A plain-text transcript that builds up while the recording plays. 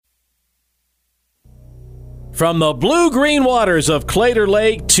From the blue-green waters of Claytor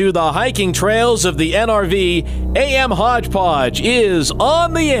Lake to the hiking trails of the NRV, AM Hodgepodge is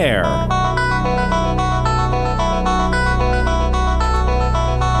on the air.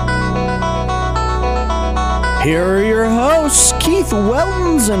 Here are your hosts, Keith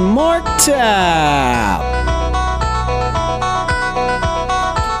Weltons and Mark Tapp.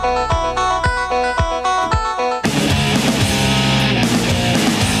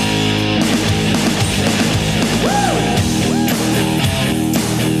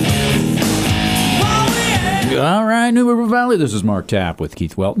 All right, New River Valley, this is Mark Tapp with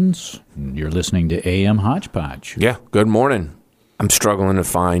Keith Weltons. You're listening to AM Hodgepodge. Yeah, good morning. I'm struggling to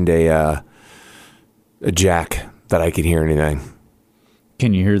find a jack that I can hear anything.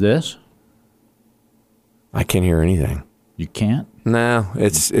 Can you hear this? I can't hear anything. You can't? No,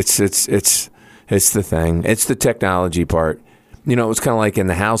 it's the thing. It's the technology part. You know, it was kind of like in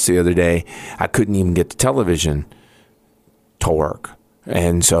the house the other day. I couldn't even get the television to work.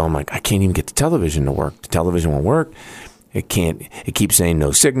 And so I'm like, I can't even get the television to work. The television won't work. It can't. It keeps saying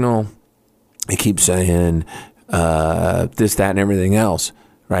no signal. It keeps saying this, that, and everything else.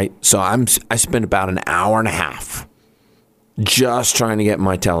 Right. So I spent about an hour and a half just trying to get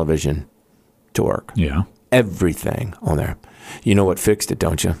my television to work. Yeah. Everything on there. You know what fixed it,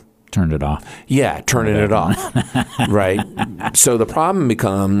 don't you? Turned it off. Yeah, turning it off. Right. So the problem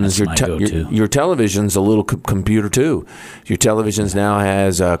becomes your television's a little computer too. Your television's now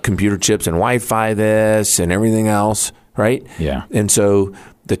has computer chips and Wi-Fi this and everything else. Right. Yeah. And so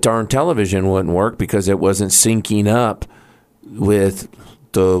the darn television wouldn't work because it wasn't syncing up with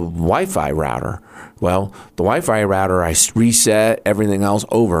the Wi-Fi router. Well, the Wi-Fi router, I reset everything else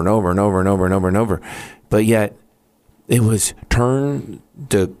over and over and over and over and over and over. But yet it was turn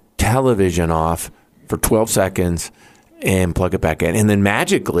the television off for 12 seconds and plug it back in. And then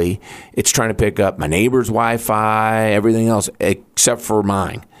magically, it's trying to pick up my neighbor's Wi-Fi, everything else, except for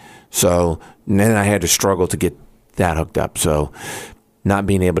mine. So then I had to struggle to get that hooked up. So not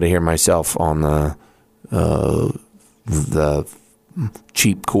being able to hear myself on the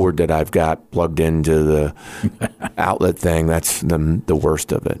cheap cord that I've got plugged into the outlet thing, that's the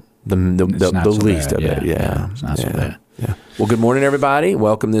worst of it. The least of it. Yeah. It's not so bad. Yeah. Well, good morning, everybody.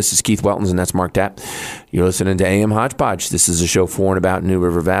 Welcome. This is Keith Weltons, and that's Mark Tapp. You're listening to AM Hodgepodge. This is a show for and about New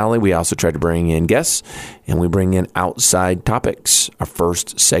River Valley. We also try to bring in guests, and we bring in outside topics. Our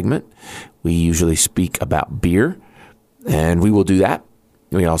first segment, we usually speak about beer, and we will do that.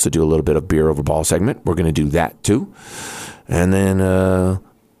 We also do a little bit of beer over ball segment. We're going to do that, too. And then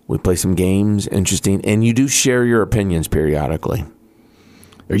we play some games, interesting, and you do share your opinions periodically.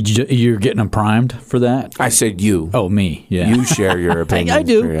 You're getting them primed for that? I said you. Oh, me. Yeah. You share your opinions I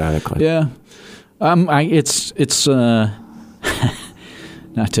do. periodically. Yeah. It's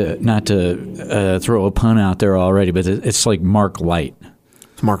not to throw a pun out there already, but it's like Mark Light.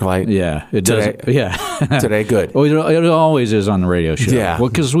 It's Mark Light. Yeah. It Today, does. Yeah. Today, good. Well, it always is on the radio show. Yeah. Well,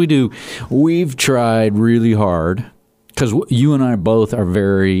 because we've tried really hard, because you and I both are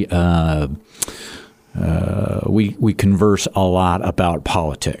very. We converse a lot about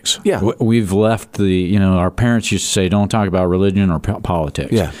politics. Yeah. We've left our parents used to say, don't talk about religion or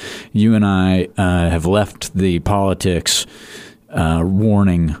politics. Yeah. You and I have left the politics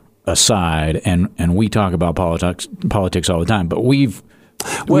warning aside, and we talk about politics all the time. But we've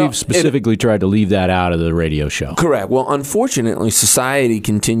specifically tried to leave that out of the radio show. Correct. Well, unfortunately, society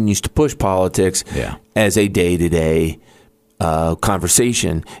continues to push politics as a day-to-day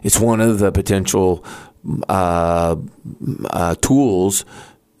conversation. It's one of the potential tools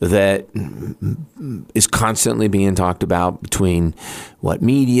that is constantly being talked about between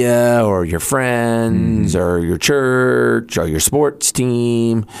media or your friends or your church or your sports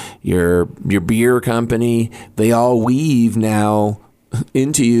team, your beer company. They all weave now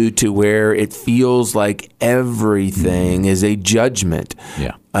into you to where it feels like everything is a judgment.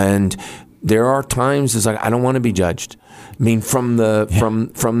 Yeah. And there are times it's like, I don't want to be judged. I mean, from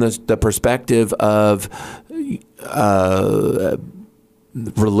the perspective of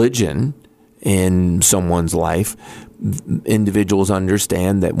religion in someone's life, individuals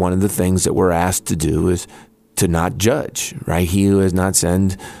understand that one of the things that we're asked to do is to not judge, right? He who has not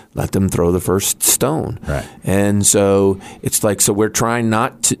sinned, let them throw the first stone. Right. And so it's like, so we're trying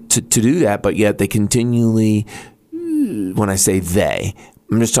not to do that, but yet they continually, when I say they,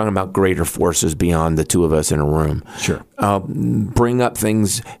 I'm just talking about greater forces beyond the two of us in a room. Sure. Bring up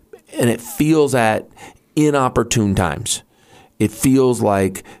things, and it feels at inopportune times. It feels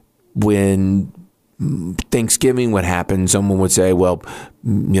like when Thanksgiving would happen, someone would say, well,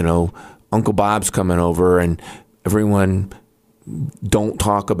 Uncle Bob's coming over, and everyone don't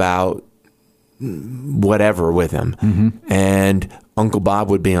talk about whatever with him. And Uncle Bob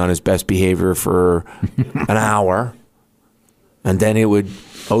would be on his best behavior for an hour, and then it would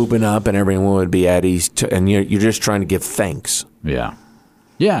open up and everyone would be at ease, and you're just trying to give thanks. Yeah.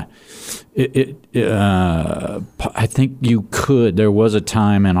 I think you could. There was a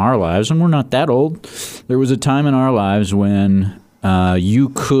time in our lives, and we're not that old. There was a time in our lives when you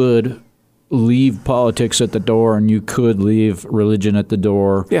could leave politics at the door, and you could leave religion at the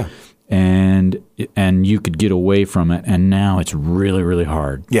door. Yeah. And you could get away from it, and now it's really, really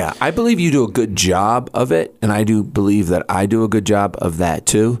hard. Yeah, I believe you do a good job of it, and I do believe that I do a good job of that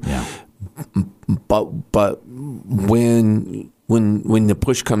too. Yeah. But when the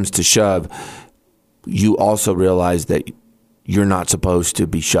push comes to shove, you also realize that you're not supposed to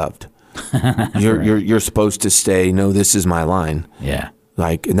be shoved. You're supposed to stay, no, this is my line. Yeah.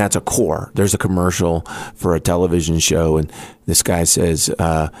 And that's a core. There's a commercial for a television show, and this guy says,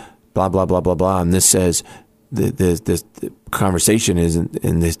 blah, blah, blah, blah, blah. And this says, the conversation is,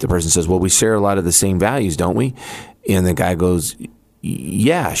 and the person says, well, we share a lot of the same values, don't we? And the guy goes,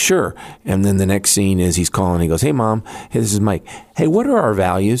 yeah, sure. And then the next scene is he's calling. He goes, hey, Mom. Hey, this is Mike. Hey, what are our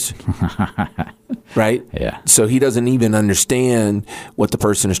values? Right? Yeah. So he doesn't even understand what the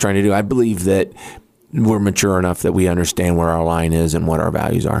person is trying to do. I believe that we're mature enough that we understand where our line is and what our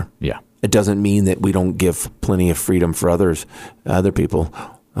values are. Yeah. It doesn't mean that we don't give plenty of freedom for other people.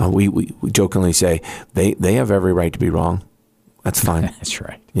 We jokingly say they have every right to be wrong. That's fine. That's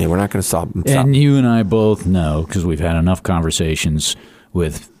right. Yeah, we're not going to stop. And you and I both know, because we've had enough conversations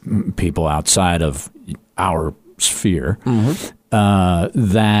with people outside of our sphere,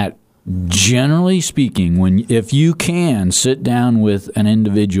 that generally speaking, if you can sit down with an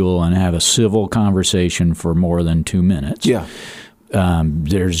individual and have a civil conversation for more than 2 minutes,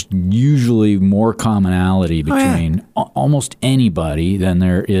 there's usually more commonality between almost anybody than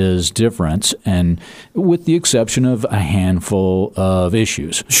there is difference, and with the exception of a handful of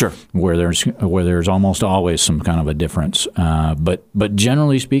issues, sure, where there's almost always some kind of a difference. But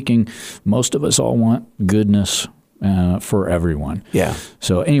generally speaking, most of us all want goodness for everyone. Yeah.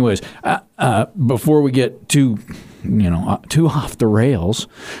 So, anyways, before we get too off the rails,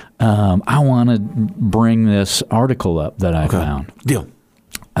 I want to bring this article up that I found. Deal.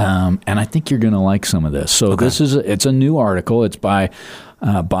 And I think you're going to like some of this. So it's a new article. It's by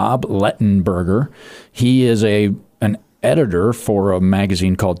Bob Lettenberger. He is an editor for a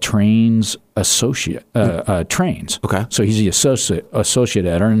magazine called Trains Associate. Trains. Okay. So he's the associate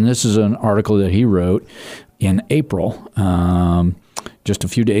editor, and this is an article that he wrote in April. Just a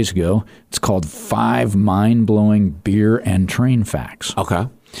few days ago. It's called 5 Mind-Blowing Beer and Train Facts. Okay.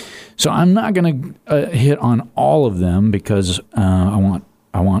 So I'm not going to hit on all of them because I want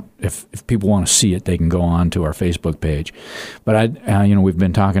if people want to see it, they can go on to our Facebook page. But we've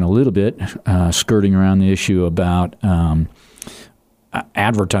been talking a little bit, skirting around the issue about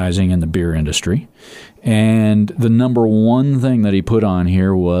advertising in the beer industry. And the number one thing that he put on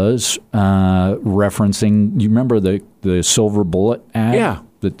here was referencing, you remember the Silver Bullet ad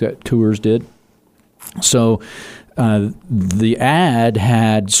that Coors did? So the ad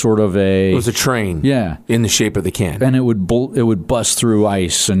had sort of it was a train, in the shape of the can, and it would bust through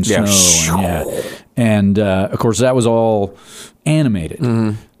ice and snow, and of course that was all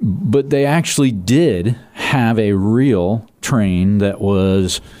animated. But they actually did have a real train that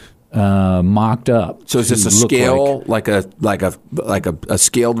was mocked up. So is this a scale, like a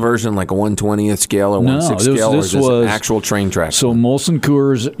scaled version, like a 1/20th scale or 1/6 scale, or is this an actual train track? So Molson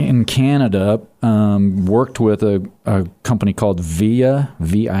Coors in Canada worked with a company called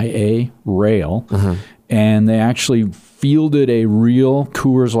VIA Rail, and they actually fielded a real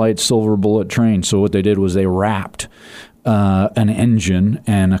Coors Light Silver Bullet train. So what they did was they wrapped an engine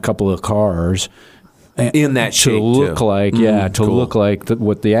and a couple of cars in that shape to look too. like look like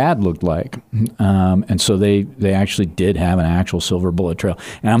what the ad looked like, and so they actually did have an actual Silver Bullet trail.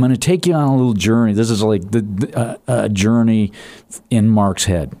 And I'm going to take you on a little journey. This is like a journey in Mark's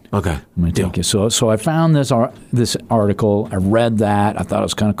head. Okay, I'm going to take you. So I found this article. I read that. I thought it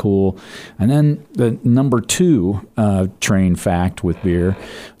was kind of cool. And then the number 2 train fact with beer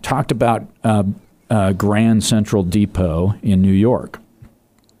talked about Grand Central Depot in New York,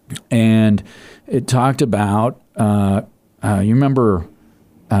 and it talked about, you remember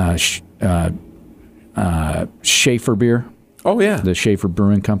Schaefer beer? Oh, yeah. The Schaefer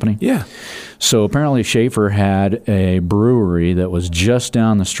Brewing Company? Yeah. So apparently Schaefer had a brewery that was just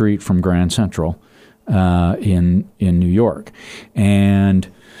down the street from Grand Central in New York. And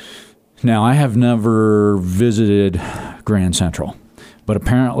now I have never visited Grand Central, but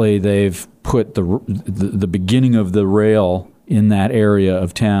apparently they've put the beginning of the rail in that area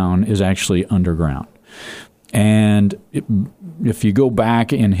of town is actually underground. And if you go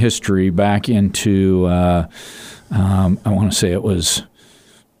back in history, back into, I want to say it was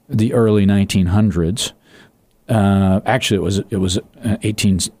the early 1900s. Actually, it was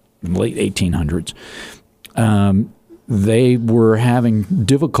late 1800s. They were having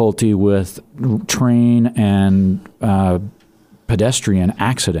difficulty with train and pedestrian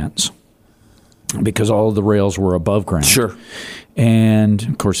accidents because all of the rails were above ground. Sure. And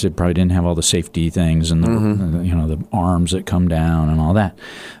of course, they probably didn't have all the safety things and the arms that come down and all that.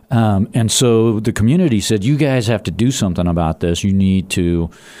 And so the community said, "You guys have to do something about this. You need to,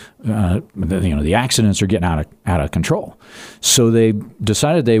 the accidents are getting out of control." So they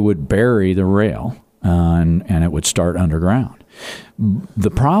decided they would bury the rail and it would start underground.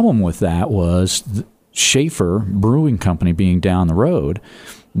 The problem with that was Schaefer Brewing Company being down the road.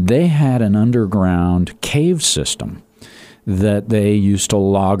 They had an underground cave system that they used to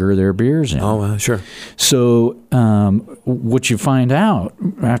lager their beers in. Oh, sure. So what you find out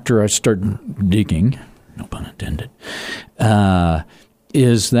after I start digging, no pun intended,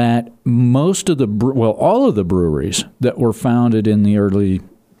 is that most of all of the breweries that were founded in the early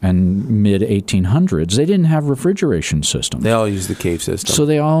and mid 1800s, they didn't have refrigeration systems. They all used the cave system. So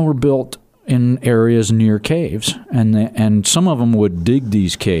they all were built in areas near caves, and some of them would dig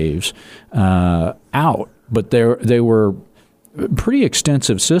these caves out, but they were pretty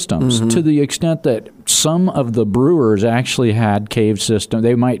extensive systems to the extent that some of the brewers actually had cave systems.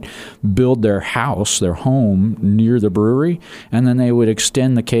 They might build their house, their home, near the brewery, and then they would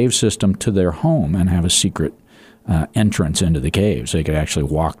extend the cave system to their home and have a secret entrance into the caves. They could actually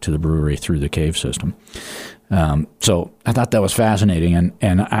walk to the brewery through the cave system. So I thought that was fascinating,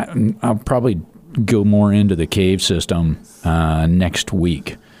 and I'll probably go more into the cave system next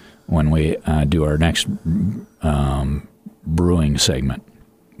week when we do our next brewing segment.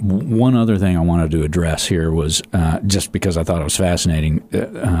 One other thing I wanted to address here was just because I thought it was fascinating,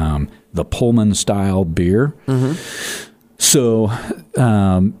 the Pullman style beer. So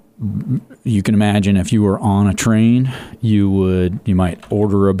you can imagine if you were on a train, you might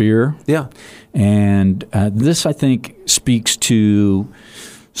order a beer. Yeah. And this, I think, speaks to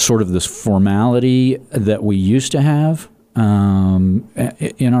sort of this formality that we used to have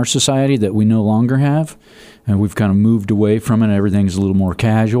in our society that we no longer have. And we've kind of moved away from it. Everything's a little more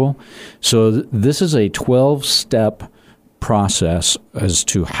casual. So this is a 12-step process as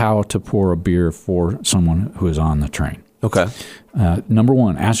to how to pour a beer for someone who is on the train. Okay. Number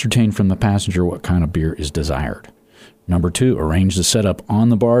one, ascertain from the passenger what kind of beer is desired. Number two, arrange the setup on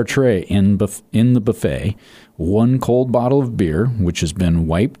the bar tray in the buffet. One cold bottle of beer, which has been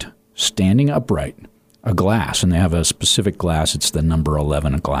wiped, standing upright. A glass, and they have a specific glass. It's the number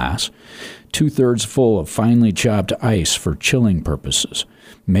 11 glass. 2/3 full of finely chopped ice for chilling purposes,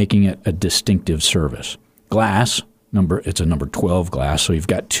 making it a distinctive service. Glass, it's a number 12 glass, so you've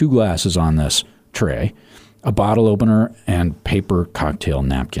got 2 glasses on this tray, a bottle opener, and paper cocktail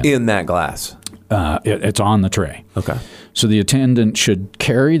napkin. In that glass? It's on the tray. Okay. So the attendant should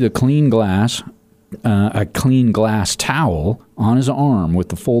carry the clean glass, a clean glass towel on his arm with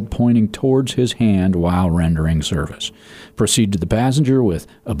the fold pointing towards his hand while rendering service. Proceed to the passenger with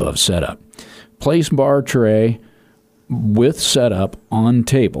above setup. Place bar tray with setup on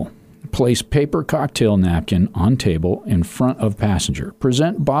table. Place paper cocktail napkin on table in front of passenger.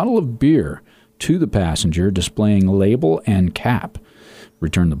 Present bottle of beer to the passenger, displaying label and cap.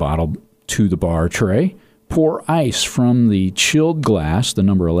 Return the bottle to the bar tray. Pour ice from the chilled glass, the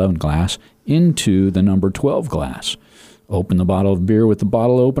number 11 glass, into the number 12 glass. Open the bottle of beer with the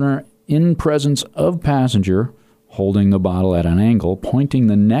bottle opener in presence of passenger, holding the bottle at an angle, pointing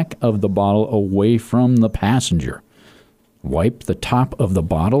the neck of the bottle away from the passenger. Wipe the top of the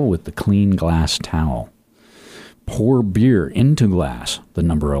bottle with the clean glass towel. Pour beer into glass, the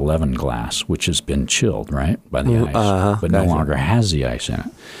number 11 glass, which has been chilled, right, by the ice, but no longer has the ice in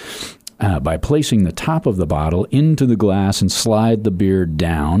it. By placing the top of the bottle into the glass and slide the beer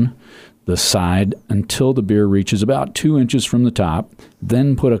down the side until the beer reaches about 2 inches from the top.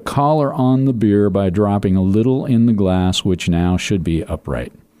 Then put a collar on the beer by dropping a little in the glass, which now should be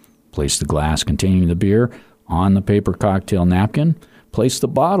upright. Place the glass containing the beer on the paper cocktail napkin. Place the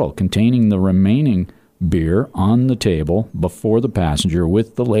bottle containing the remaining beer on the table before the passenger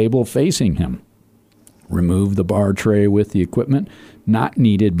with the label facing him. Remove the bar tray with the equipment not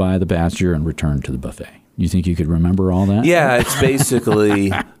needed by the passenger and return to the buffet. You think you could remember all that? Yeah, it's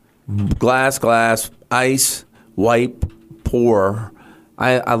basically glass, ice, wipe, pour.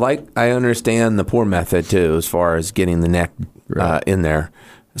 I understand the pour method too, as far as getting the neck in there.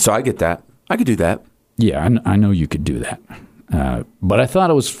 So I get that. I could do that. Yeah, I know you could do that. But I thought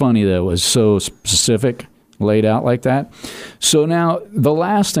it was funny that it was so specific, laid out like that. So now the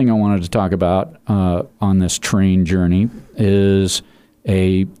last thing I wanted to talk about on this train journey is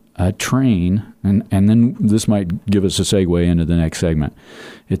a train, and then this might give us a segue into the next segment.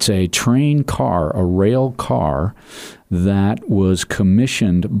 It's a train car, a rail car that was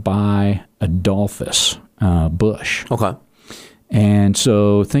commissioned by Adolphus Bush. Okay. And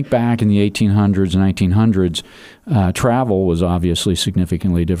so think back in the 1800s and 1900s, travel was obviously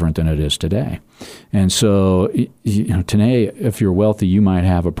significantly different than it is today. And so, today, if you're wealthy, you might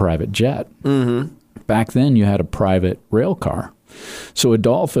have a private jet. Mm-hmm. Back then, you had a private rail car. So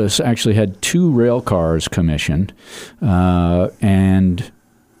Adolphus actually had 2 rail cars commissioned, and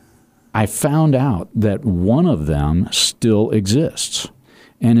I found out that one of them still exists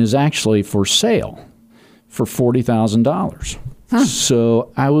and is actually for sale for $40,000.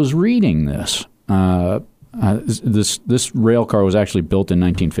 So I was reading this. This rail car was actually built in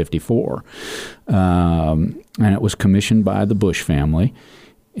 1954, and it was commissioned by the Bush family.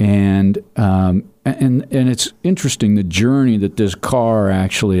 And it's interesting the journey that this car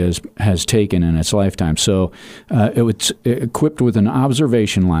actually has taken in its lifetime. So it was equipped with an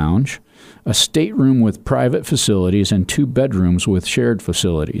observation lounge, a stateroom with private facilities, and 2 bedrooms with shared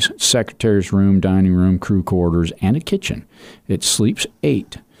facilities, secretary's room, dining room, crew quarters, and a kitchen. It sleeps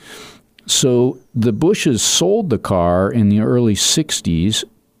 8. So the Bushes sold the car in the early 60s,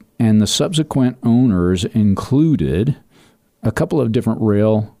 and the subsequent owners included a couple of different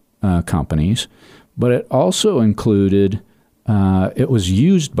rail companies, but it also included, it was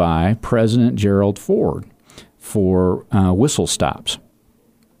used by President Gerald Ford for whistle stops.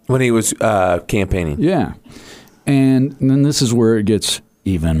 When he was campaigning. Yeah. And then this is where it gets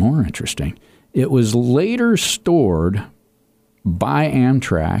even more interesting. It was later stored by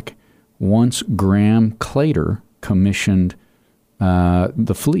Amtrak once Graham Claytor commissioned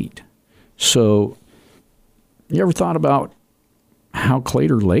the fleet. So you ever thought about how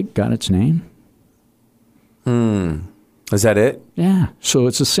Claytor Lake got its name? Is that it? Yeah. So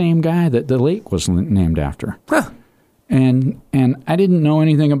it's the same guy that the lake was named after. Huh. And I didn't know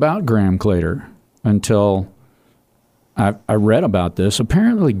anything about Graham Claytor until I read about this.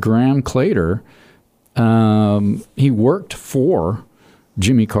 Apparently, Graham Claytor, he worked for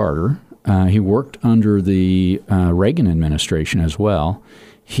Jimmy Carter. He worked under the Reagan administration as well.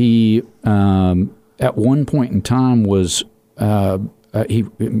 He, at one point in time, was he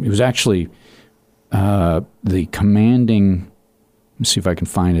was actually the commanding. Let me see if I can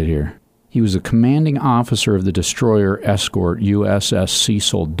find it here. He was the commanding officer of the destroyer escort USS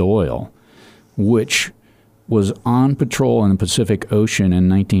Cecil Doyle, which was on patrol in the Pacific Ocean in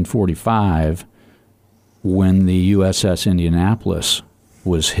 1945 when the USS Indianapolis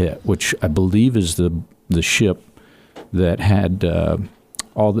was hit, which I believe is the ship that had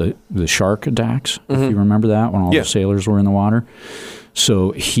all the shark attacks, if you remember that, when all the sailors were in the water.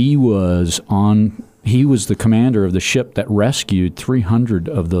 So he was the commander of the ship that rescued 300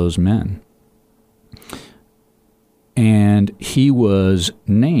 of those men. And he was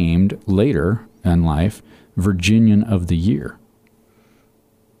named later in life Virginian of the Year.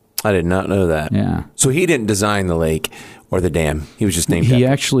 I did not know that. Yeah. So he didn't design the lake or the dam. He was just named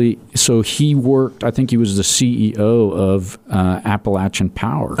after. He worked, I think he was the CEO of Appalachian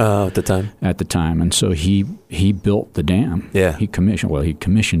Power. At the time. At the time. And so he built the dam. Yeah. He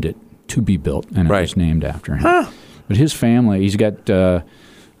commissioned it to be built, and it was named after him. Huh. But his family, he's got a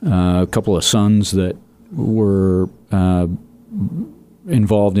couple of sons that were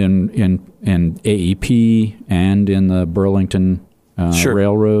involved in AEP and in the Burlington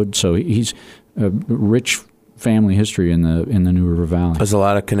Railroad. So he's a rich family history in the New River Valley. There's a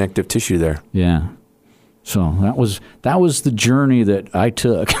lot of connective tissue there. Yeah. So that was the journey that I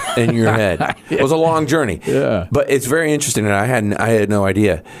took in your head. It was a long journey. Yeah. But it's very interesting, and I had no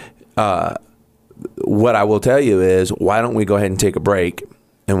idea. What I will tell you is, why don't we go ahead and take a break,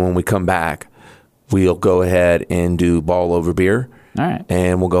 and when we come back, we'll go ahead and do Ball Over Beer. All right.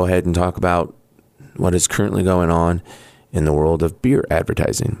 And we'll go ahead and talk about what is currently going on in the world of beer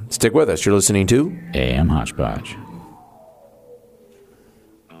advertising. Stick with us. You're listening to AM Hodgepodge.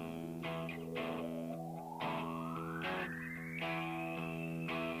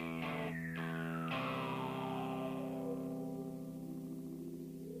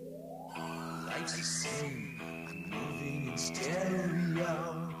 Life's the same, I'm moving in stereo